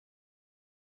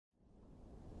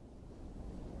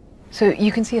So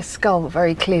you can see a skull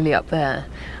very clearly up there.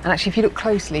 And actually, if you look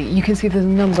closely, you can see there's a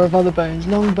number of other bones,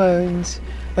 long bones,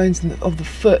 of the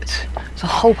foot. There's a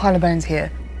whole pile of bones here.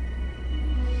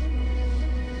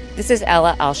 This is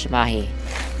Ella Al-Shamahi.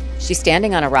 She's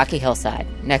standing on a rocky hillside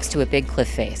next to a big cliff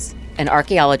face. An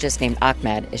archaeologist named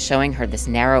Ahmed is showing her this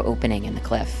narrow opening in the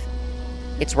cliff.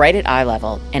 It's right at eye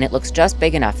level, and it looks just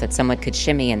big enough that someone could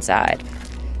shimmy inside.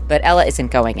 But Ella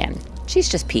isn't going in. She's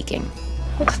just peeking.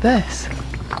 What's this?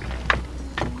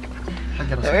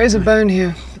 There is a bone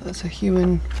here. That's a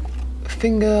human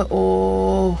finger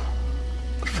or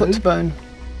foot bone.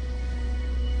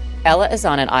 Ella is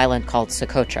on an island called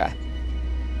Socotra.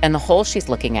 And the hole she's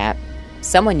looking at,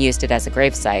 someone used it as a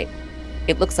gravesite.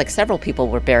 It looks like several people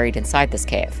were buried inside this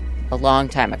cave a long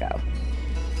time ago.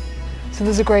 So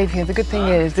there's a grave here. The good thing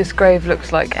is this grave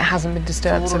looks like it hasn't been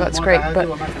disturbed, so that's great. But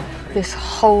this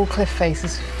whole cliff face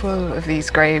is full of these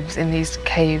graves in these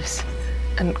caves.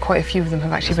 And quite a few of them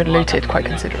have actually been looted quite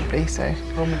considerably, so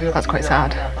that's quite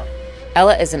sad.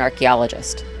 Ella is an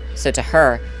archaeologist, so to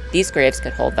her, these graves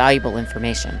could hold valuable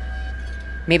information.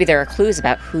 Maybe there are clues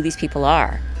about who these people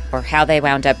are, or how they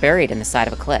wound up buried in the side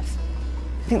of a cliff.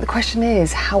 I think the question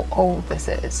is how old this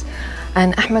is.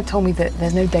 And Ahmed told me that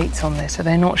there's no dates on this, so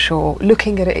they're not sure.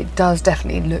 Looking at it, it does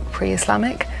definitely look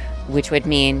pre-Islamic. Which would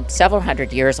mean several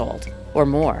hundred years old, or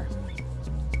more.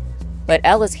 But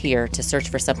Ella's here to search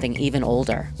for something even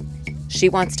older. She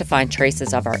wants to find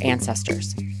traces of our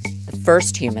ancestors, the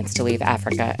first humans to leave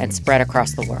Africa and spread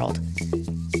across the world.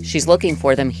 She's looking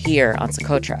for them here on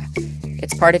Socotra.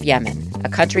 It's part of Yemen, a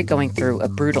country going through a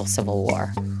brutal civil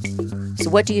war. So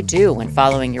what do you do when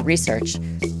following your research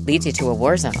leads you to a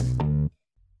war zone?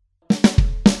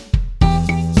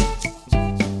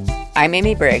 I'm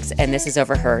Amy Briggs, and this is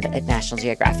Overheard at National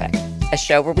Geographic, a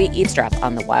show where we eavesdrop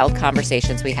on the wild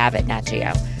conversations we have at Nat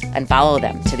Geo and follow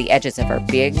them to the edges of our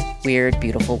big, weird,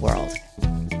 beautiful world.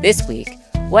 This week,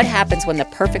 what happens when the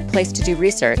perfect place to do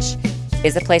research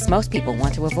is a place most people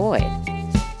want to avoid?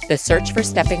 The search for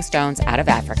stepping stones out of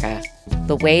Africa,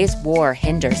 the ways war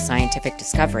hinders scientific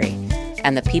discovery,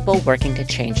 and the people working to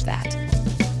change that.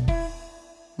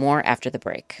 More after the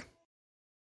break.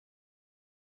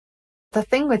 The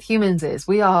thing with humans is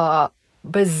we are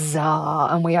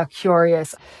bizarre and we are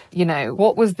curious. You know,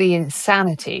 what was the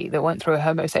insanity that went through a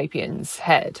Homo sapiens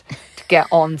head to get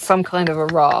on some kind of a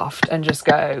raft and just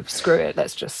go, screw it,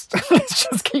 let's just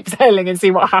keep sailing and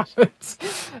see what happens.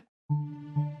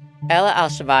 Ella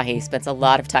Al-Shamahi spends a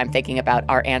lot of time thinking about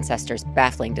our ancestors'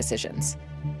 baffling decisions.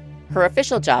 Her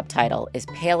official job title is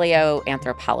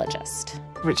paleoanthropologist,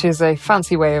 which is a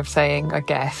fancy way of saying, I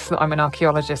guess, that I'm an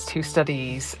archaeologist who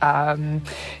studies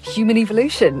human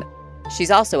evolution.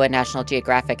 She's also a National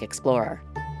Geographic explorer.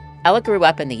 Ella grew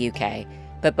up in the UK,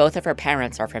 but both of her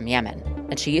parents are from Yemen,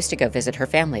 and she used to go visit her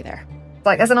family there.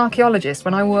 Like, as an archaeologist,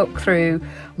 when I walk through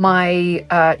my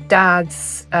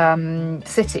dad's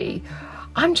city,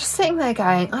 I'm just sitting there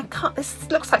going,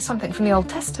 this looks like something from the Old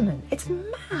Testament. It's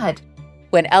mad.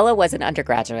 When Ella was an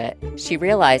undergraduate, she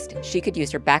realized she could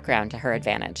use her background to her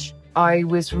advantage. I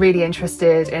was really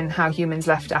interested in how humans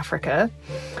left Africa.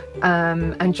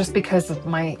 And just because of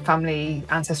my family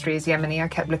ancestry is Yemeni, I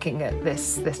kept looking at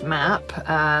this map.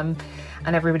 And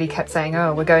everybody kept saying,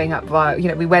 oh, we're going up via,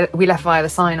 we left via the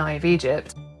Sinai of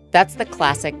Egypt. That's the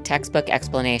classic textbook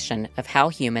explanation of how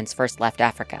humans first left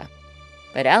Africa.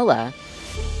 But Ella,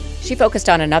 she focused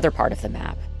on another part of the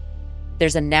map.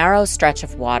 There's a narrow stretch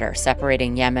of water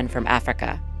separating Yemen from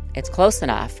Africa. It's close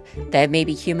enough that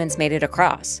maybe humans made it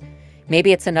across.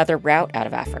 Maybe it's another route out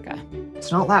of Africa.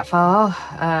 It's not that far.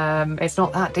 It's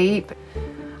not that deep.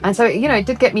 And so, it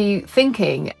did get me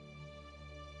thinking.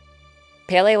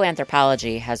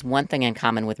 Paleoanthropology has one thing in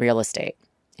common with real estate.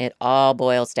 It all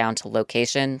boils down to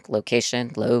location,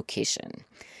 location, location.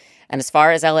 And as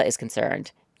far as Ella is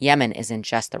concerned, Yemen is in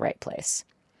just the right place.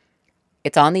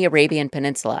 It's on the Arabian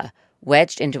Peninsula,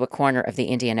 wedged into a corner of the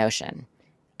Indian Ocean.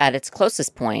 At its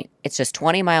closest point, it's just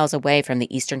 20 miles away from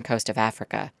the eastern coast of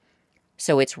Africa.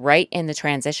 So it's right in the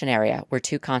transition area where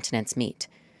two continents meet.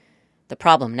 The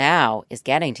problem now is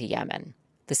getting to Yemen.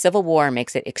 The civil war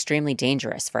makes it extremely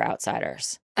dangerous for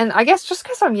outsiders. And I guess just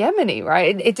because I'm Yemeni,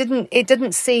 right, it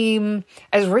didn't seem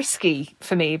as risky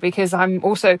for me because I'm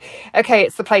also, okay,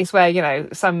 it's the place where,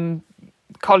 some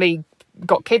colleague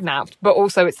got kidnapped, but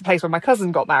also it's the place where my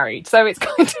cousin got married. So it's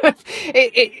kind of,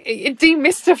 it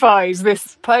demystifies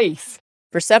this place.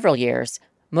 For several years,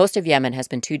 most of Yemen has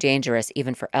been too dangerous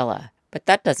even for Ella, but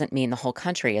that doesn't mean the whole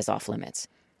country is off limits.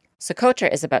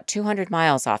 Socotra is about 200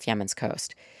 miles off Yemen's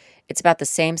coast. It's about the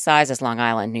same size as Long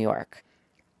Island, New York.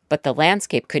 But the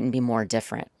landscape couldn't be more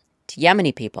different. To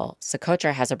Yemeni people,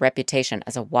 Socotra has a reputation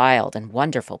as a wild and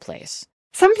wonderful place.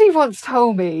 Somebody once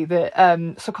told me that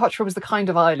Socotra was the kind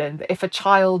of island that if a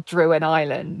child drew an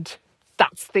island,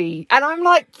 that's the... And I'm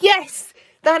like, yes,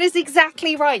 that is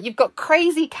exactly right. You've got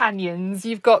crazy canyons,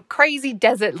 you've got crazy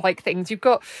desert-like things, you've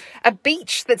got a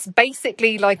beach that's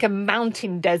basically like a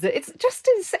mountain desert.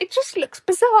 It just looks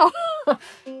bizarre.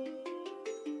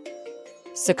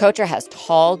 Socotra has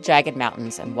tall, jagged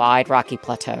mountains and wide, rocky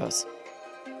plateaus.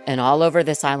 And all over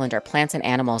this island are plants and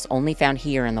animals only found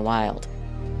here in the wild.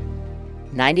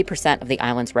 90% of the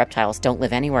island's reptiles don't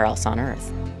live anywhere else on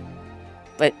Earth.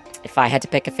 But if I had to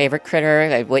pick a favorite critter,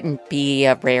 it wouldn't be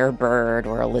a rare bird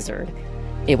or a lizard.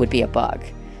 It would be a bug,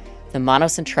 the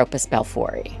Monocentropus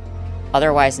balfouri,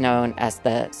 otherwise known as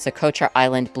the Socotra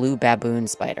Island blue baboon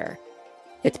spider.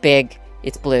 It's big,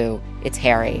 it's blue, it's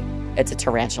hairy, it's a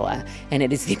tarantula, and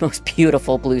it is the most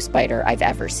beautiful blue spider I've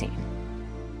ever seen.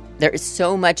 There is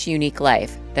so much unique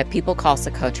life that people call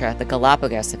Socotra the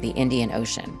Galápagos of the Indian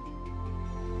Ocean.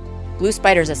 Blue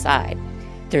spiders aside,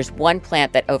 there's one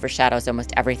plant that overshadows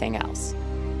almost everything else.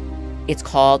 It's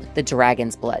called the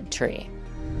dragon's blood tree.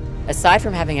 Aside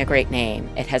from having a great name,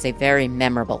 it has a very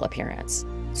memorable appearance.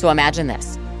 So imagine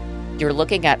this. You're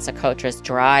looking at Socotra's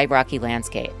dry, rocky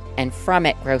landscape, and from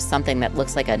it grows something that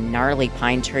looks like a gnarly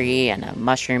pine tree and a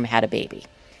mushroom had a baby.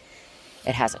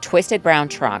 It has a twisted brown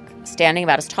trunk, standing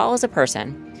about as tall as a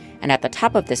person, and at the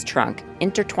top of this trunk,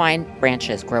 intertwined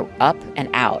branches grow up and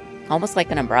out, almost like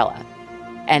an umbrella.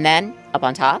 And then, up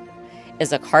on top,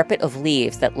 is a carpet of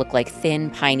leaves that look like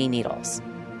thin, piney needles.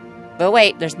 But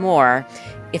wait, there's more.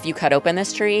 If you cut open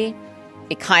this tree,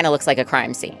 it kind of looks like a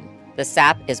crime scene. The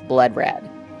sap is blood red.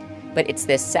 But it's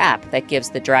this sap that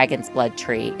gives the dragon's blood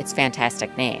tree its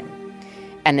fantastic name.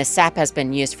 And this sap has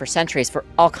been used for centuries for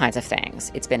all kinds of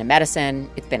things. It's been in medicine,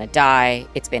 it's been a dye,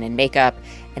 it's been in makeup,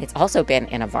 and it's also been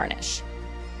in a varnish.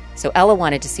 So Ella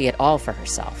wanted to see it all for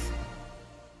herself.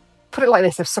 Put it like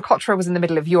this, if Socotra was in the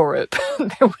middle of Europe,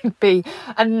 there would be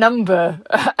a number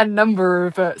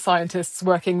of scientists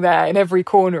working there in every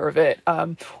corner of it,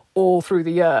 all through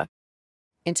the year.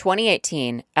 In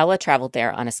 2018, Ella traveled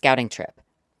there on a scouting trip,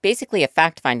 basically a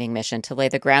fact-finding mission to lay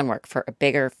the groundwork for a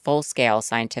bigger, full-scale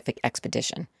scientific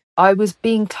expedition. I was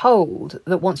being told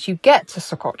that once you get to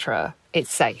Socotra,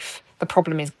 it's safe. The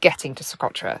problem is getting to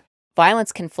Socotra.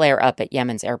 Violence can flare up at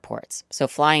Yemen's airports, so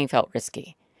flying felt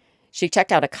risky. She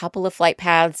checked out a couple of flight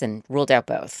paths and ruled out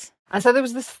both. And so there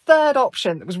was this third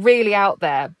option that was really out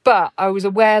there, but I was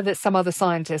aware that some other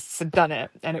scientists had done it,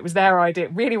 and it was their idea.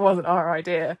 It really wasn't our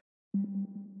idea.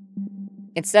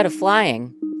 Instead of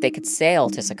flying, they could sail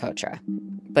to Socotra,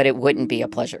 but it wouldn't be a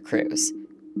pleasure cruise.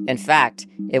 In fact,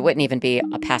 it wouldn't even be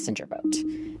a passenger boat.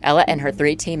 Ella and her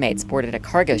 3 teammates boarded a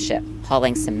cargo ship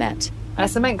hauling cement. A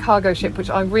cement cargo ship, which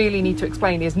I really need to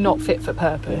explain, is not fit for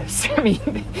purpose. I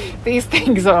mean, these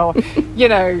things are,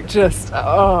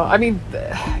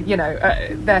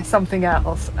 they're something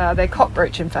else. They're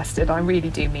cockroach infested. I really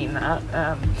do mean that.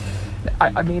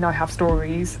 I have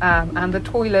stories. And the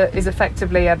toilet is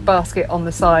effectively a basket on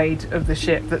the side of the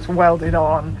ship that's welded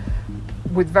on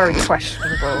with very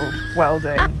questionable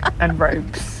welding and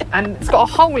ropes. And it's got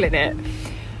a hole in it.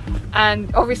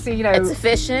 And obviously, it's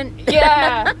efficient.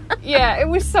 Yeah, it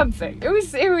was something. It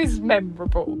was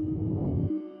memorable.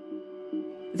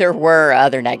 There were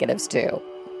other negatives too,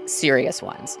 serious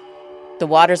ones. The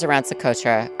waters around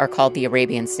Socotra are called the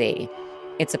Arabian Sea.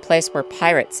 It's a place where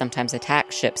pirates sometimes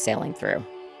attack ships sailing through.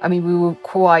 I mean, we were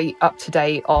quite up to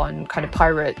date on kind of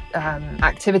pirate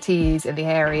activities in the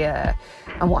area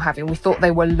and what have you. We thought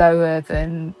they were lower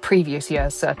than previous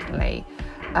years, certainly.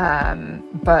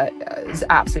 But there's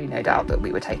absolutely no doubt that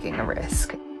we were taking a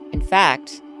risk. In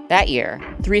fact, that year,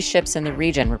 3 ships in the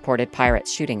region reported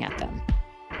pirates shooting at them.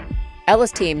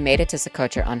 Ella's team made it to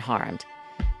Socotra unharmed,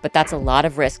 but that's a lot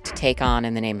of risk to take on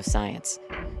in the name of science.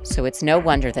 So it's no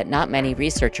wonder that not many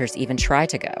researchers even try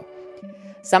to go.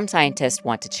 Some scientists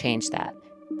want to change that,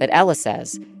 but Ella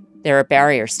says there are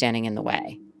barriers standing in the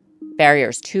way.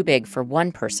 Barriers too big for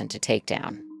one person to take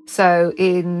down. So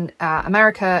in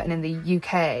America and in the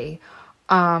UK,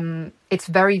 it's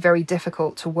very, very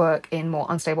difficult to work in more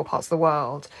unstable parts of the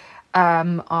world.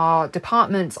 Our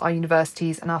departments, our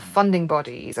universities, and our funding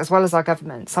bodies, as well as our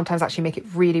government, sometimes actually make it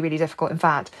really, really difficult. In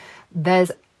fact,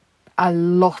 there's a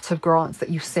lot of grants that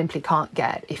you simply can't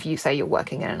get if you say you're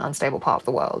working in an unstable part of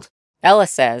the world. Ella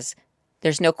says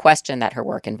there's no question that her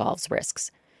work involves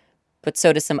risks, but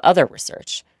so does some other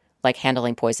research, like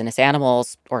handling poisonous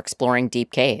animals or exploring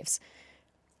deep caves.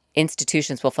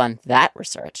 Institutions will fund that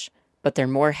research, but they're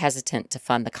more hesitant to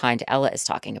fund the kind Ella is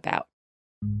talking about.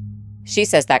 She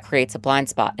says that creates a blind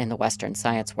spot in the Western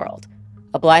science world,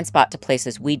 a blind spot to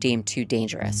places we deem too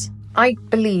dangerous. I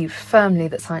believe firmly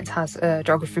that science has a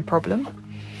geography problem.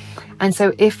 And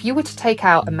so if you were to take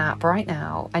out a map right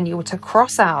now and you were to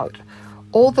cross out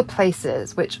all the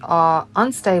places which are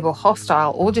unstable,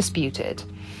 hostile, or disputed,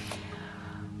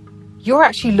 you're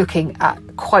actually looking at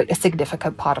quite a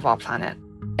significant part of our planet.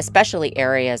 Especially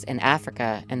areas in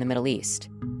Africa and the Middle East.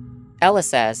 Ella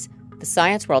says the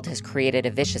science world has created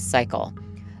a vicious cycle.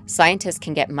 Scientists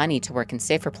can get money to work in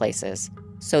safer places,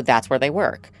 so that's where they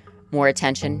work. More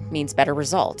attention means better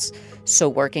results, so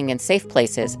working in safe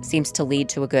places seems to lead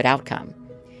to a good outcome.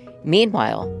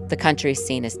 Meanwhile, the countries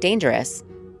seen as dangerous,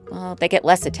 well, they get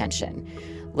less attention.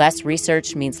 Less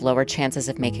research means lower chances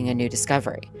of making a new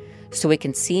discovery. So it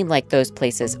can seem like those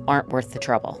places aren't worth the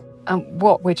trouble.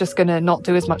 We're just going to not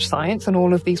do as much science in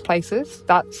all of these places?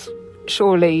 That's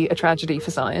surely a tragedy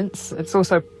for science. It's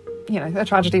also, a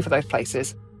tragedy for those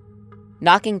places.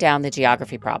 Knocking down the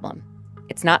geography problem.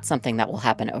 It's not something that will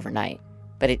happen overnight,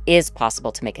 but it is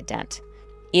possible to make a dent,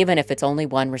 even if it's only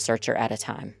one researcher at a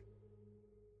time.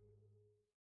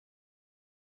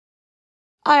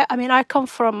 I come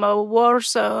from a war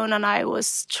zone, and I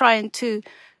was trying to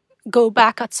go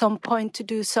back at some point to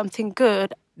do something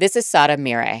good. This is Sada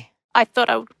Mire. I thought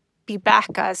I would be back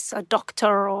as a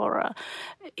doctor or a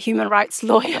human rights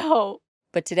lawyer.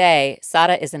 But today,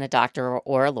 Sada isn't a doctor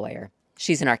or a lawyer.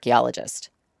 She's an archaeologist.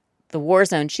 The war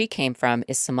zone she came from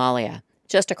is Somalia,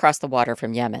 just across the water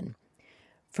from Yemen.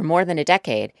 For more than a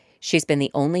decade, she's been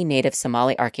the only native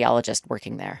Somali archaeologist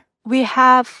working there. We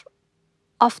have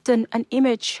often an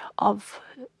image of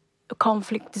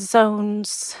conflict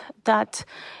zones, that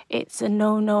it's a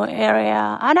no-no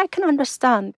area, and I can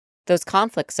understand. Those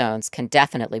conflict zones can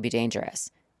definitely be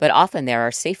dangerous, but often there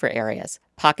are safer areas,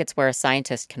 pockets where a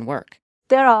scientist can work.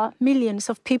 There are millions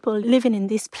of people living in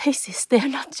these places. They're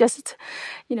not just,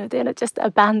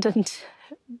 abandoned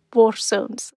war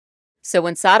zones. So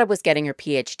when Sada was getting her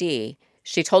PhD,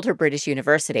 she told her British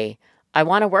university, I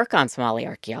want to work on Somali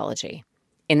archaeology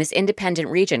in this independent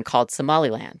region called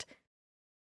Somaliland.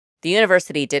 The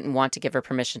university didn't want to give her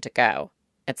permission to go.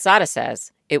 And Sada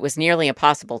says it was nearly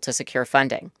impossible to secure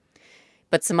funding.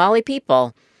 But Somali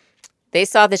people, they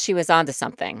saw that she was onto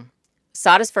something.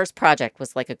 Sada's first project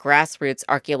was like a grassroots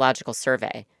archaeological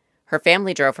survey. Her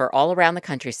family drove her all around the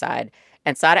countryside,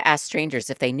 and Sada asked strangers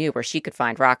if they knew where she could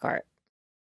find rock art.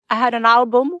 I had an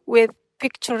album with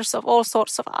pictures of all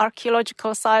sorts of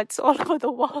archaeological sites all over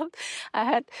the world. I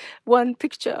had one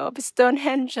picture of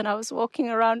Stonehenge, and I was walking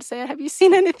around saying, have you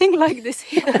seen anything like this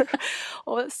here?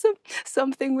 Or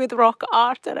something with rock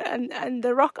art. And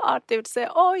the rock art, they would say,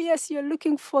 oh, yes, you're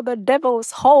looking for the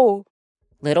devil's hole.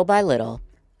 Little by little,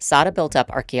 Sada built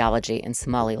up archaeology in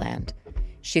Somaliland.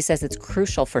 She says it's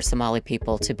crucial for Somali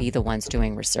people to be the ones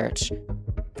doing research.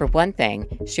 For one thing,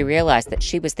 she realized that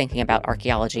she was thinking about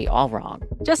archaeology all wrong.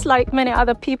 Just like many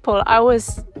other people, I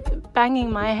was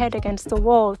banging my head against the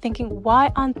wall, thinking,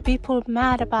 why aren't people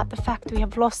mad about the fact we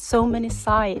have lost so many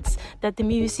sites, that the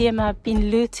museum have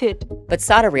been looted? But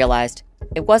Sada realized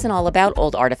it wasn't all about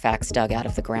old artifacts dug out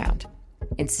of the ground.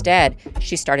 Instead,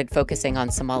 she started focusing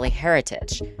on Somali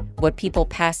heritage, what people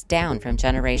passed down from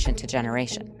generation to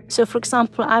generation. So, for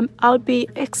example, I'll be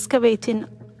excavating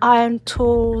iron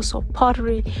tools or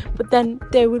pottery, but then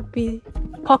there would be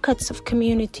pockets of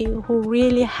community who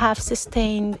really have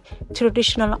sustained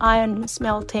traditional iron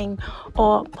smelting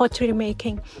or pottery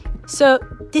making. So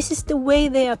this is the way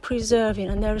they are preserving,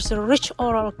 and there is a rich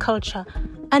oral culture.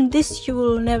 And this you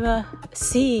will never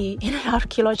see in an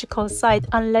archaeological site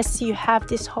unless you have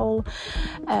this whole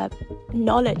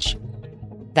knowledge.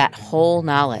 That whole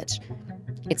knowledge.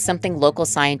 It's something local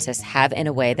scientists have in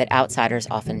a way that outsiders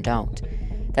often don't.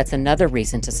 That's another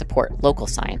reason to support local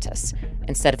scientists,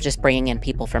 instead of just bringing in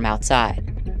people from outside.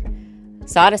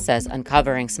 Sada says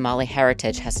uncovering Somali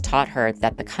heritage has taught her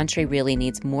that the country really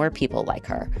needs more people like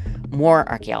her, more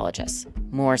archaeologists,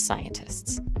 more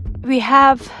scientists. We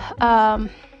have,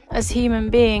 as human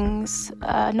beings,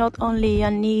 not only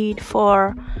a need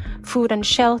for food and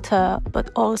shelter, but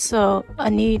also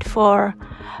a need for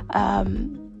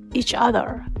each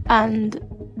other. And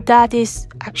that is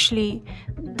actually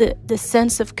the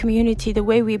sense of community. The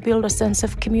way we build a sense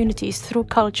of community is through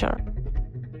culture.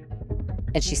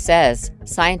 And she says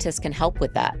scientists can help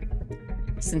with that.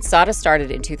 Since Sada started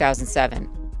in 2007,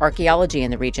 archaeology in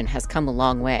the region has come a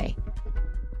long way.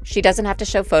 She doesn't have to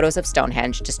show photos of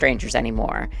Stonehenge to strangers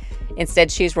anymore.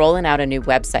 Instead, she's rolling out a new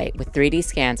website with 3D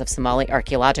scans of Somali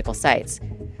archaeological sites.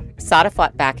 Sada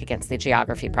fought back against the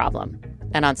geography problem.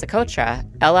 And on Socotra,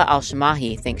 Ella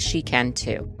Al-Shamahi thinks she can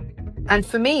too. And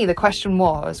for me, the question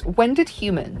was, when did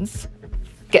humans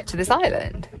get to this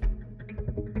island?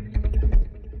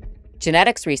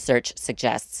 Genetics research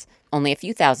suggests only a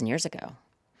few thousand years ago,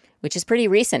 which is pretty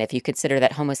recent if you consider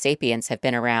that Homo sapiens have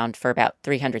been around for about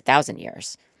 300,000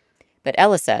 years. But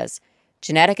Ella says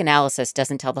genetic analysis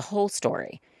doesn't tell the whole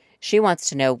story. She wants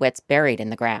to know what's buried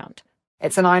in the ground.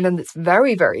 It's an island that's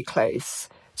very, very close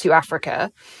to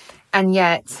Africa, and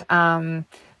yet the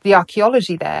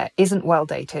archaeology there isn't well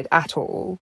dated at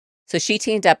all. So she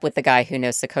teamed up with the guy who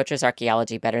knows Socotra's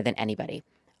archaeology better than anybody,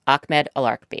 Ahmed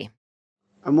Al-Arkbi.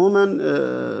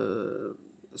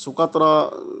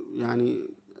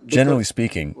 Generally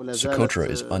speaking, Socotra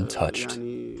is untouched.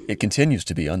 It continues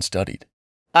to be unstudied.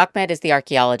 Ahmed is the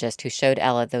archaeologist who showed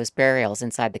Ella those burials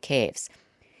inside the caves.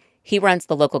 He runs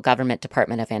the local government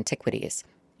Department of Antiquities,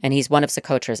 and he's one of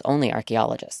Socotra's only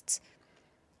archaeologists.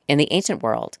 In the ancient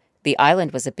world, the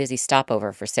island was a busy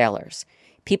stopover for sailors.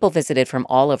 People visited from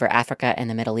all over Africa and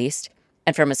the Middle East,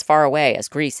 and from as far away as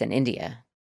Greece and India.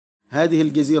 This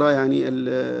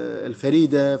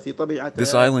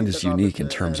island is unique in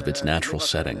terms of its natural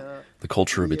setting, the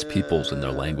culture of its peoples and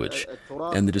their language,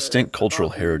 and the distinct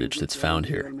cultural heritage that's found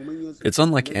here. It's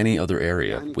unlike any other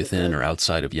area within or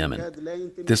outside of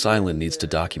Yemen. This island needs to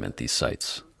document these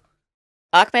sites.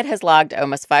 Ahmed has logged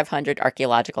almost 500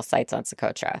 archaeological sites on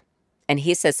Socotra, and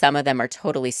he says some of them are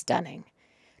totally stunning.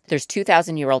 There's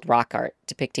 2,000-year-old rock art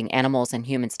depicting animals and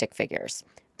human stick figures.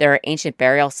 There are ancient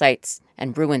burial sites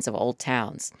and ruins of old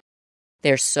towns.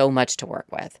 There's so much to work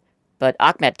with, but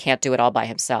Ahmed can't do it all by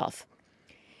himself.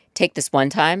 Take this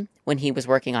one time when he was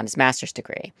working on his master's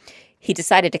degree. He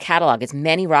decided to catalog as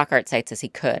many rock art sites as he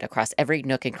could across every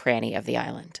nook and cranny of the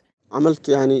island. I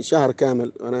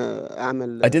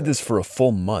did this for a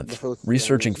full month,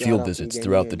 researching field visits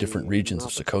throughout the different regions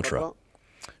of Socotra.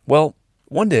 Well,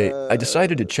 one day, I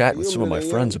decided to chat with some of my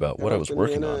friends about what I was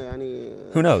working on.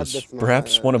 Who knows,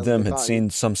 perhaps one of them had seen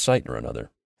some site or another.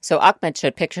 So Ahmed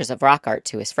showed pictures of rock art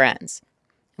to his friends.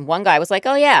 And one guy was like,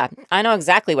 "Oh yeah, I know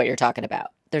exactly what you're talking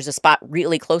about. There's a spot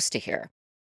really close to here."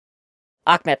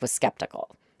 Ahmed was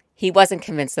skeptical. He wasn't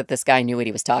convinced that this guy knew what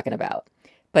he was talking about,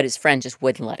 but his friend just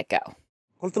wouldn't let it go.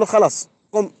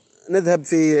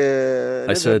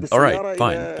 I said, all right,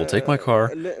 fine, we'll take my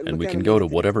car and we can go to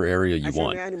whatever area you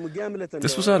want.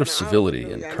 This was out of civility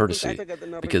and courtesy,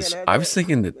 because I was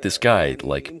thinking that this guy,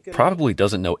 probably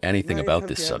doesn't know anything about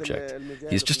this subject.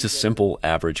 He's just a simple,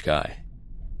 average guy.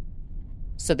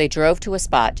 So they drove to a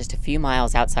spot just a few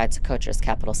miles outside Socotra's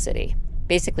capital city,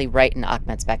 basically right in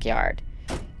Ahmed's backyard.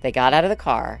 They got out of the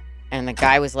car, and the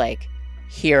guy was like,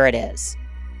 "Here it is."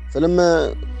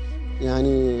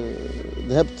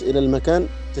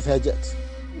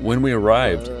 When we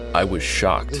arrived, I was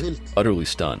shocked, utterly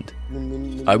stunned.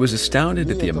 I was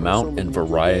astounded at the amount and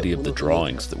variety of the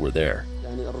drawings that were there.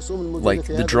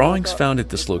 The drawings found at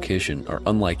this location are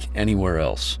unlike anywhere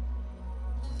else.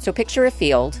 So picture a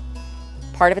field.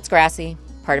 Part of it's grassy,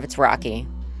 part of it's rocky.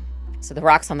 So the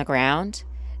rocks on the ground,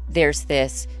 there's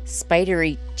this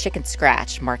spidery chicken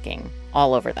scratch marking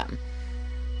all over them.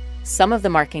 Some of the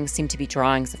markings seem to be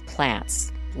drawings of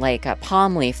plants, like a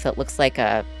palm leaf that looks like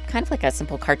a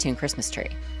simple cartoon Christmas tree.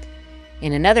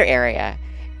 In another area,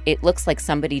 it looks like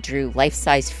somebody drew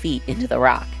life-size feet into the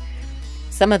rock.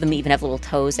 Some of them even have little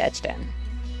toes etched in.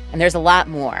 And there's a lot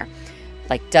more,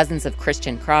 like dozens of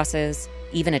Christian crosses,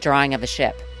 even a drawing of a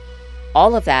ship.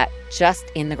 All of that just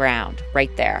in the ground,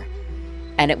 right there.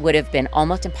 And it would have been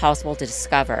almost impossible to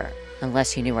discover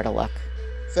unless you knew where to look.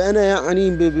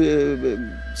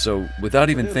 So, without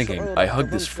even thinking, I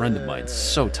hugged this friend of mine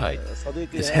so tight.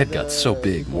 His head got so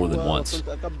big more than once.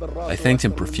 I thanked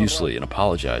him profusely and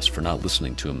apologized for not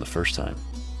listening to him the first time.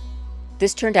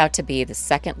 This turned out to be the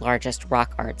second largest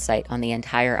rock art site on the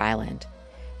entire island.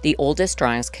 The oldest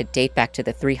drawings could date back to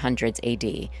the 300s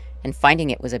AD, and finding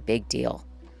it was a big deal.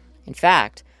 In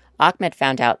fact, Ahmed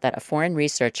found out that a foreign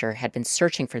researcher had been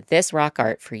searching for this rock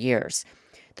art for years.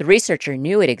 The researcher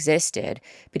knew it existed,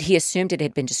 but he assumed it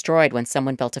had been destroyed when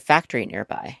someone built a factory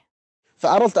nearby.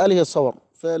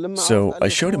 So I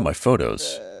showed him my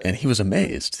photos, and he was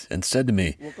amazed and said to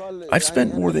me, "I've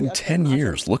spent more than 10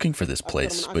 years looking for this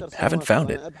place, but haven't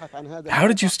found it. How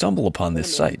did you stumble upon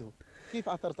this site?"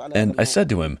 And I said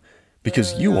to him,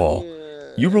 "Because you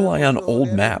rely on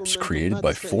old maps created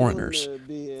by foreigners.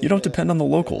 You don't depend on the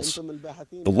locals.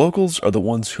 The locals are the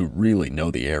ones who really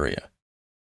know the area."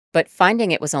 But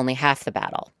finding it was only half the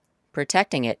battle.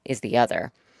 Protecting it is the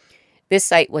other. This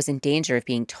site was in danger of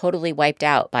being totally wiped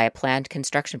out by a planned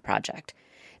construction project.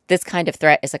 This kind of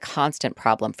threat is a constant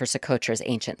problem for Socotra's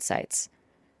ancient sites.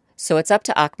 So it's up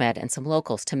to Ahmed and some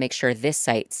locals to make sure this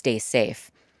site stays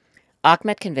safe.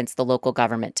 Ahmed convinced the local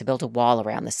government to build a wall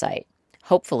around the site.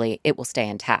 Hopefully, it will stay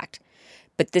intact.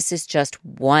 But this is just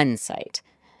one site.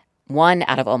 1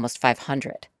 out of almost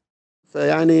 500.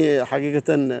 There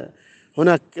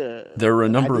are a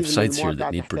number of sites here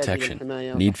that need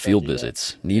protection, need field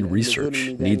visits, need research,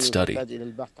 need study.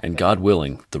 And God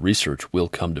willing, the research will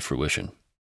come to fruition.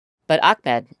 But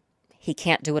Ahmed, he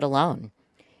can't do it alone.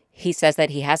 He says that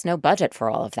he has no budget for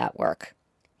all of that work.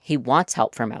 He wants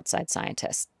help from outside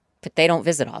scientists, but they don't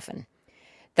visit often.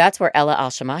 That's where Ella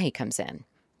Al-Shamahi comes in.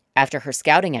 After her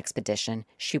scouting expedition,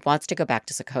 she wants to go back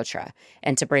to Socotra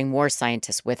and to bring more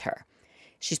scientists with her.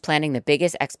 She's planning the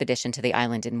biggest expedition to the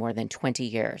island in more than 20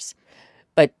 years.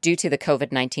 But due to the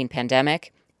COVID-19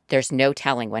 pandemic, there's no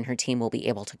telling when her team will be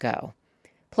able to go.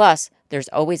 Plus, there's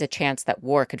always a chance that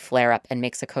war could flare up and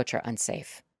make Socotra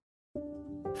unsafe.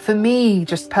 For me,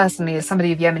 just personally, as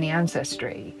somebody of Yemeni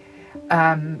ancestry,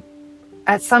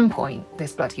 at some point,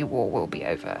 this bloody war will be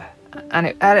over. And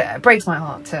it breaks my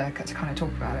heart to kind of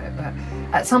talk about it, but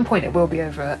at some point it will be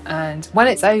over. And when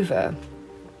it's over,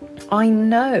 I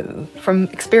know from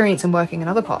experience in working in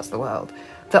other parts of the world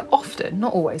that often,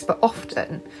 not always, but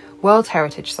often, World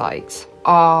Heritage sites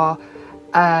are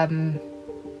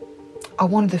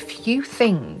one of the few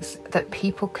things that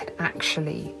people can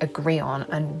actually agree on,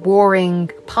 and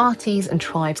warring parties and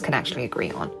tribes can actually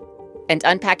agree on. And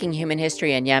unpacking human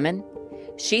history in Yemen,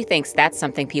 she thinks that's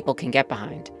something people can get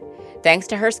behind. Thanks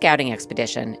to her scouting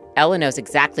expedition, Ella knows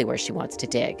exactly where she wants to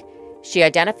dig. She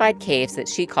identified caves that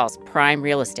she calls prime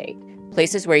real estate,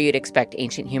 places where you'd expect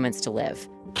ancient humans to live.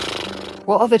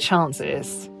 What are the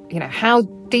chances? How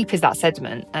deep is that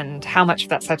sediment, and how much of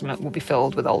that sediment will be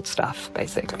filled with old stuff,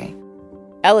 basically?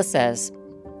 Ella says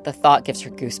the thought gives her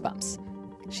goosebumps.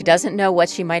 She doesn't know what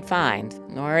she might find,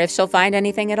 nor if she'll find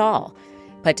anything at all.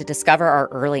 But to discover our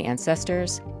early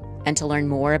ancestors and to learn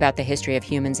more about the history of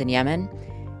humans in Yemen,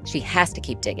 she has to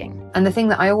keep digging. And the thing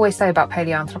that I always say about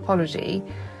paleoanthropology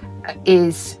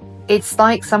is it's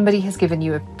like somebody has given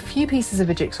you a few pieces of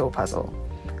a jigsaw puzzle,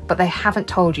 but they haven't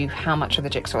told you how much of the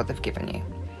jigsaw they've given you.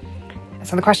 And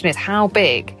so the question is, how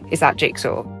big is that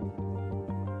jigsaw?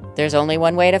 There's only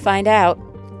one way to find out.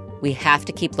 We have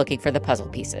to keep looking for the puzzle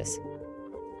pieces,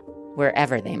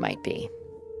 wherever they might be.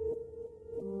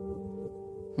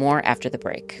 More after the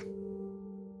break.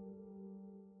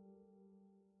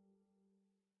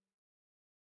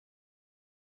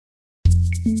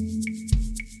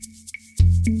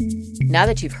 Now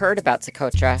that you've heard about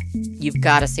Socotra, you've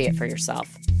got to see it for yourself.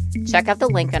 Check out the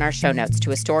link in our show notes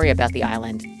to a story about the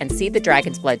island and see the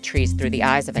dragon's blood trees through the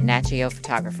eyes of a Nat Geo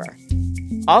photographer.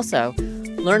 Also,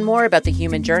 learn more about the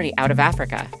human journey out of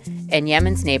Africa. In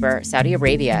Yemen's neighbor, Saudi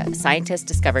Arabia, scientists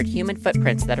discovered human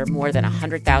footprints that are more than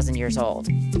 100,000 years old.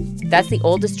 That's the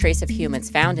oldest trace of humans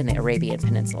found in the Arabian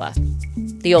Peninsula.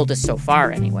 The oldest so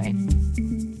far, anyway.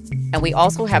 And we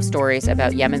also have stories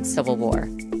about Yemen's civil war.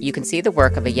 You can see the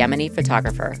work of a Yemeni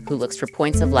photographer who looks for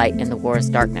points of light in the war's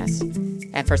darkness.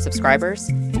 And for subscribers,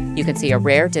 you can see a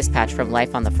rare dispatch from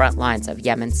life on the front lines of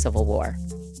Yemen's civil war.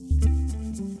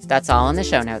 That's all in the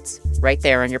show notes, right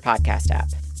there on your podcast app.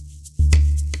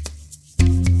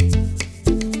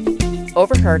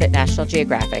 Overheard at National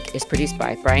Geographic is produced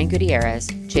by Brian Gutierrez,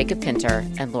 Jacob Pinter,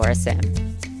 and Laura Sim.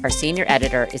 Our senior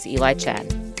editor is Eli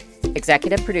Chen.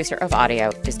 Executive producer of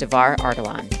audio is Devar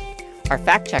Ardalan. Our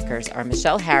fact-checkers are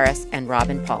Michelle Harris and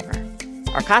Robin Palmer.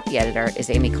 Our copy editor is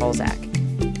Amy Kolzak.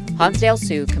 Hansdale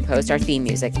Sue composed our theme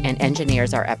music and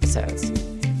engineers our episodes.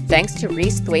 Thanks to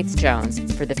Reese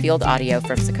Thwaites-Jones for the field audio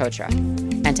from Socotra,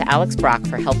 and to Alex Brock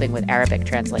for helping with Arabic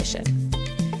translation.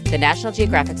 The National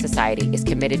Geographic Society is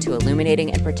committed to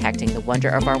illuminating and protecting the wonder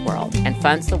of our world and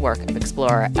funds the work of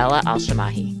explorer Ella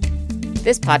Al-Shamahi.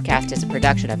 This podcast is a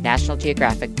production of National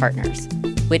Geographic Partners.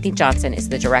 Whitney Johnson is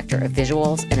the director of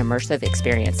visuals and immersive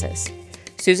experiences.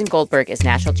 Susan Goldberg is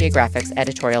National Geographic's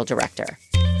editorial director.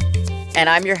 And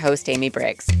I'm your host, Amy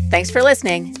Briggs. Thanks for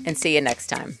listening, and see you next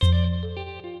time.